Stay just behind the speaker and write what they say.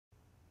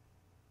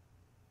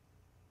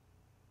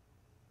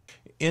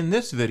In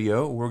this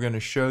video, we're going to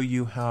show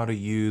you how to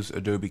use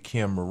Adobe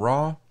Camera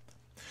Raw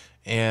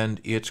and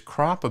its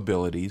crop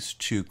abilities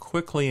to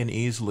quickly and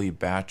easily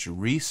batch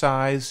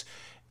resize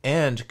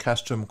and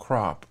custom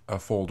crop a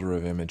folder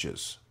of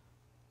images.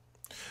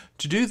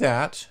 To do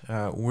that,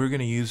 we're going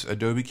to use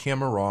Adobe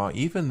Camera Raw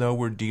even though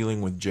we're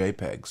dealing with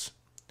JPEGs.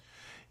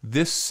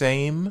 This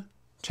same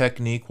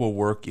technique will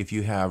work if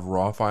you have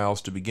RAW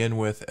files to begin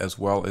with as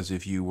well as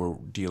if you were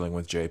dealing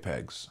with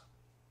JPEGs.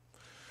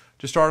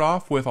 To start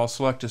off with, I'll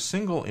select a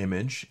single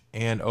image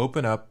and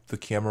open up the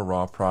Camera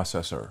Raw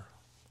processor.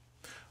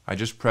 I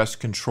just press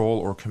Control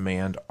or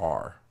Command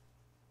R.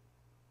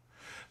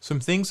 Some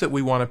things that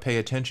we want to pay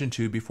attention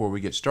to before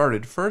we get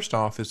started. First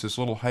off is this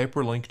little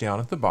hyperlink down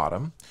at the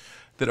bottom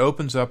that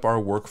opens up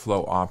our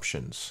workflow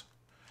options.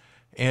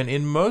 And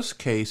in most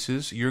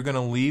cases, you're going to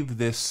leave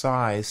this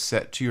size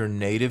set to your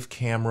native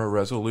camera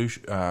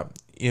resolution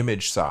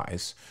image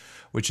size,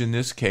 which in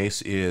this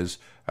case is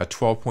a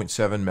 12.7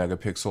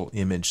 megapixel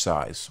image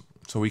size.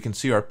 So we can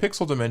see our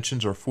pixel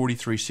dimensions are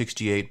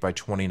 4368 by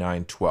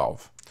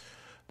 2912.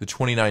 The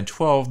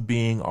 2912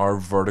 being our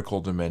vertical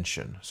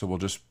dimension. So we'll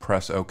just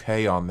press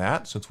OK on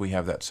that since we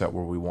have that set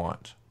where we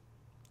want.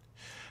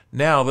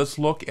 Now let's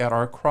look at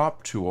our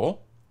crop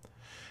tool.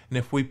 And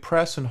if we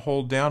press and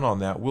hold down on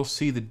that, we'll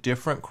see the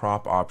different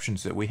crop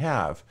options that we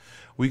have.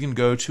 We can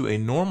go to a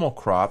normal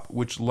crop,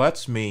 which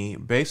lets me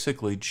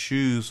basically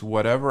choose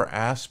whatever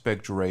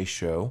aspect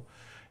ratio,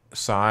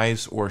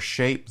 size, or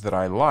shape that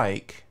I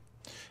like,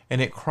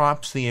 and it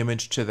crops the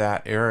image to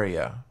that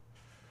area.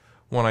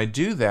 When I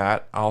do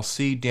that, I'll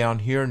see down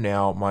here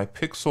now my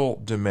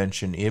pixel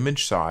dimension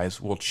image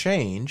size will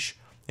change,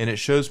 and it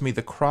shows me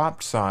the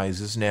cropped size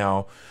is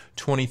now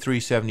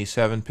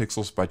 2377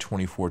 pixels by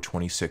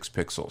 2426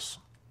 pixels.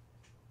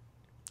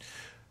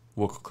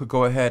 We'll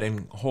go ahead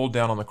and hold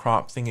down on the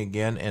crop thing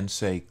again and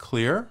say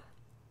clear.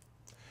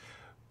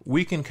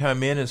 We can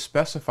come in and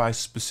specify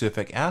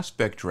specific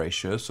aspect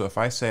ratios. So if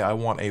I say I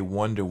want a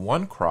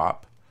 1:1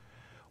 crop,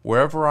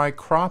 wherever I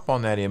crop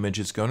on that image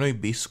is going to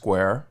be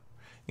square,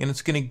 and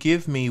it's going to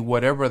give me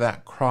whatever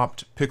that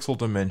cropped pixel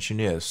dimension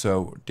is.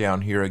 So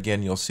down here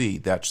again you'll see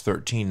that's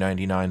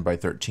 1399 by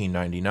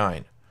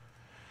 1399.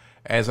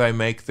 As I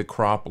make the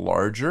crop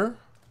larger,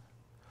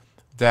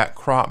 that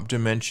crop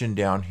dimension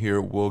down here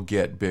will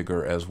get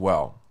bigger as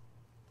well.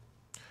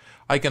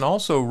 I can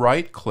also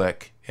right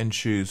click and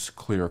choose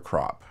clear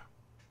crop.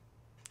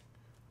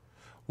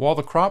 While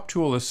the crop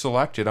tool is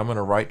selected, I'm going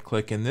to right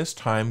click and this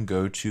time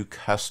go to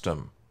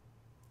custom.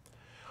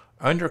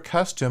 Under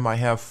custom, I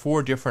have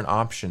 4 different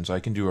options. I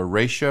can do a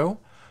ratio,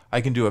 I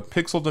can do a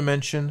pixel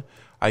dimension,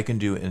 I can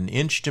do an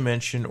inch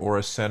dimension, or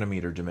a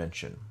centimeter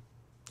dimension.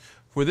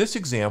 For this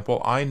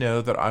example, I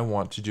know that I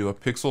want to do a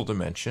pixel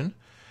dimension,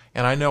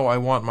 and I know I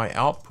want my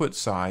output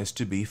size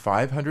to be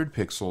 500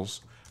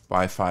 pixels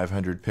by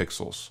 500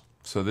 pixels.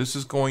 So this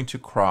is going to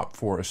crop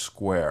for a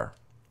square.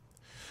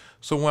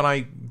 So when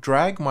I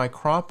drag my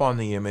crop on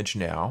the image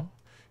now,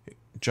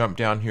 jump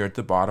down here at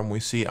the bottom, we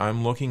see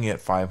I'm looking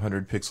at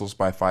 500 pixels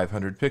by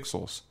 500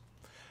 pixels.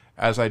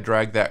 As I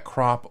drag that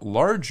crop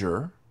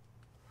larger,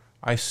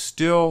 I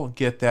still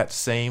get that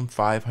same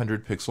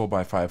 500 pixel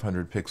by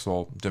 500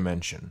 pixel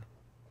dimension.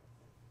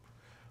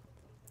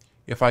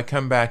 If I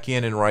come back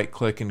in and right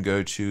click and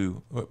go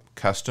to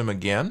custom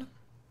again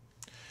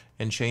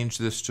and change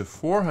this to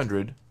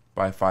 400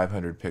 by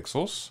 500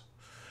 pixels,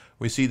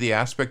 we see the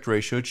aspect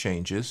ratio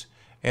changes,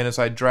 and as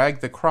I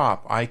drag the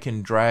crop I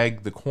can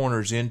drag the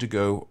corners in to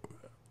go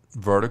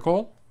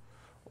vertical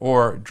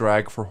or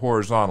drag for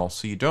horizontal,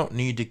 so you don't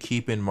need to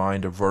keep in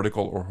mind a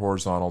vertical or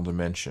horizontal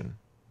dimension.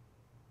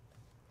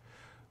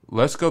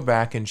 Let's go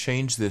back and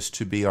change this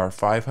to be our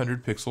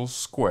 500 pixels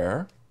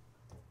square.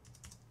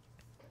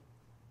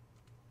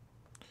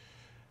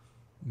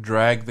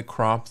 Drag the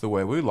crop the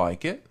way we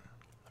like it,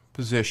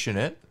 position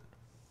it.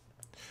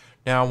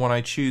 Now when I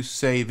choose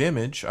Save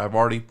Image, I've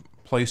already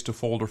placed a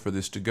folder for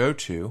this to go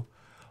to.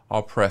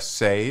 I'll press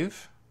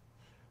Save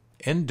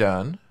and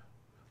Done.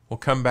 We'll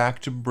come back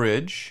to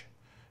Bridge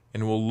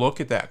and we'll look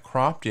at that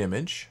cropped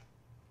image.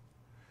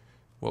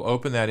 We'll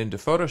open that into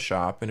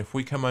Photoshop, and if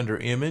we come under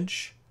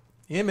Image,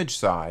 Image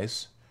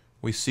Size,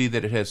 we see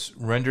that it has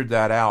rendered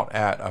that out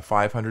at a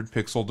 500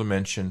 pixel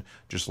dimension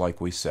just like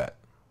we set.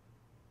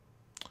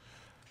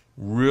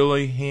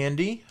 Really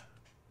handy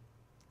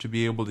to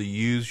be able to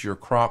use your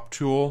crop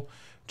tool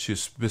to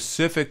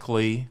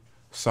specifically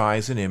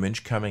size an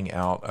image coming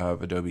out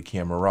of Adobe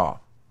Camera Raw.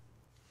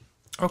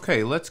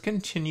 Okay, let's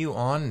continue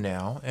on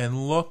now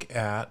and look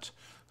at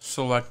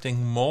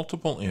selecting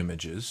multiple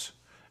images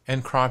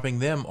and cropping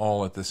them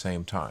all at the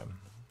same time.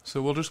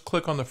 So we'll just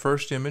click on the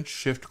first image,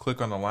 shift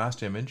click on the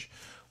last image.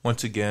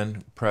 Once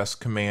again, press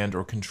Command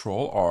or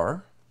Control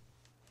R.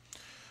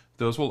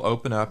 Those will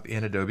open up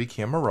in Adobe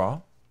Camera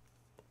Raw.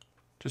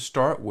 To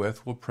start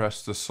with, we'll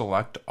press the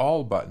Select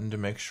All button to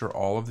make sure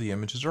all of the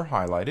images are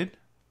highlighted.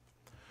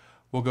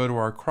 We'll go to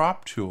our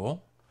crop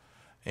tool,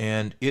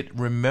 and it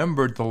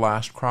remembered the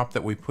last crop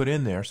that we put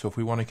in there, so if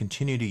we want to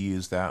continue to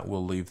use that,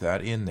 we'll leave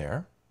that in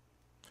there.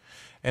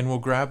 And we'll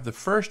grab the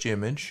first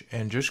image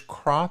and just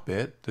crop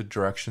it the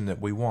direction that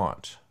we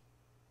want.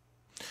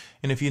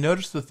 And if you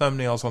notice the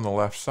thumbnails on the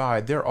left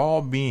side, they're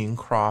all being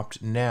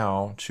cropped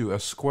now to a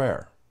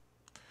square.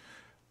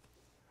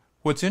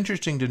 What's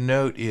interesting to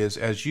note is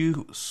as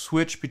you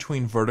switch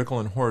between vertical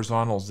and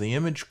horizontals, the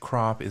image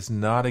crop is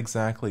not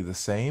exactly the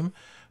same,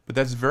 but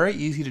that's very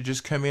easy to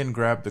just come in,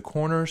 grab the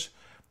corners,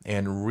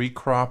 and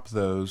recrop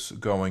those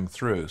going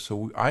through.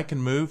 So I can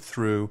move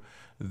through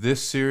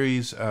this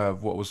series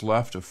of what was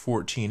left of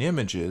 14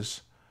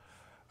 images,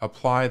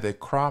 apply the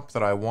crop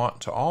that I want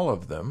to all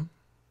of them.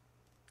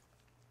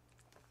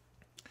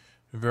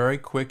 Very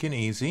quick and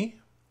easy.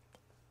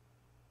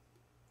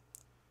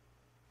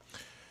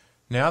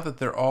 Now that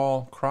they're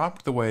all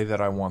cropped the way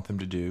that I want them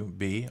to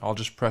be, I'll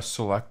just press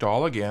Select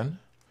All again,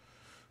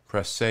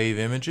 press Save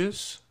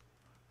Images,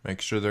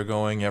 make sure they're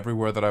going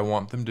everywhere that I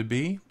want them to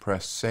be,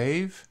 press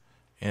Save,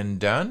 and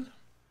Done.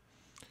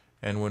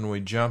 And when we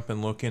jump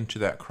and look into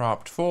that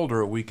cropped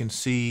folder, we can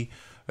see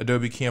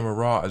Adobe Camera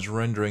Raw is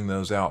rendering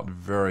those out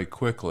very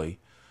quickly.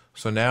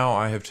 So now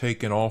I have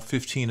taken all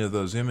 15 of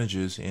those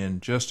images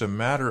in just a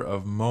matter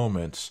of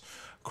moments,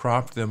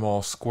 cropped them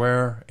all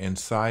square, and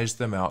sized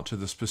them out to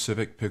the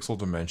specific pixel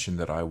dimension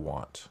that I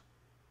want.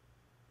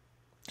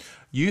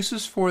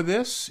 Uses for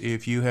this: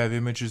 if you have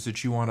images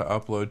that you want to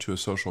upload to a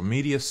social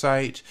media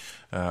site,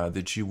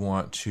 that you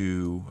want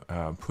to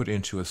put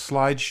into a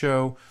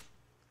slideshow,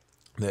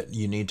 that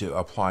you need to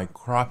apply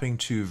cropping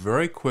to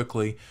very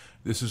quickly,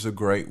 this is a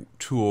great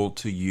tool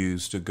to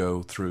use to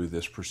go through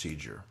this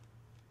procedure.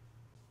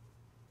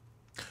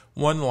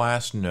 One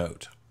last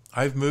note.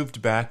 I've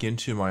moved back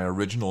into my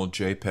original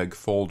JPEG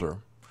folder.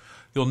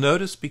 You'll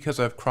notice, because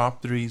I've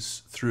cropped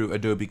these through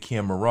Adobe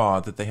Camera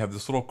Raw, that they have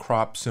this little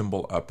crop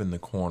symbol up in the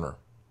corner.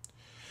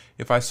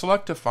 If I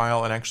select a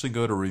file and actually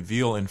go to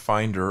Reveal in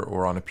Finder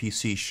or on a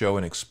PC Show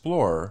in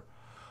Explorer,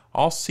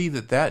 I'll see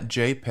that that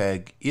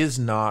JPEG is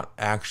not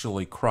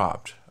actually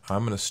cropped.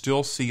 I'm going to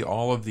still see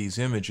all of these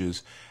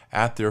images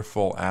at their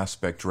full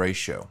aspect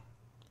ratio.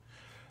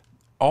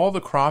 All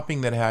the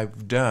cropping that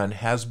I've done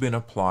has been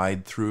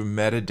applied through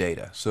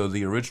metadata, so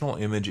the original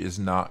image is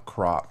not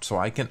cropped. So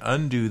I can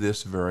undo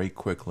this very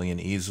quickly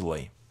and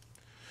easily.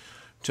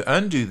 To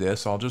undo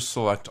this, I'll just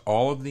select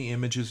all of the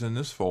images in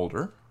this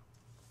folder,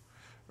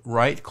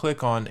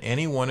 right-click on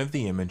any one of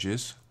the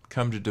images,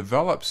 come to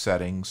Develop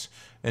Settings,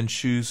 and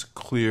choose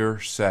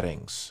Clear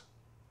Settings.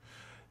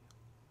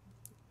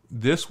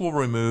 This will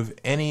remove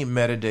any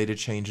metadata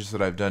changes that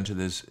I've done to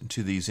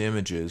these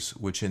images,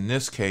 which in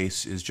this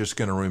case is just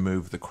going to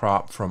remove the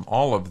crop from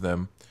all of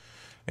them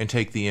and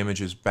take the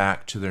images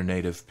back to their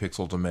native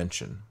pixel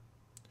dimension.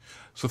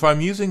 So if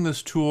I'm using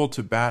this tool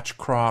to batch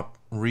crop,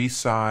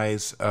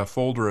 resize a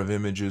folder of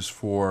images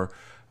for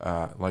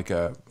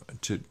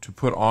to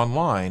put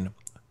online,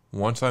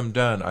 once I'm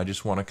done, I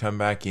just want to come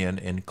back in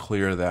and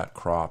clear that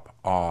crop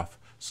off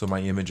so my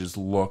images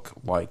look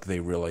like they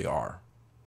really are.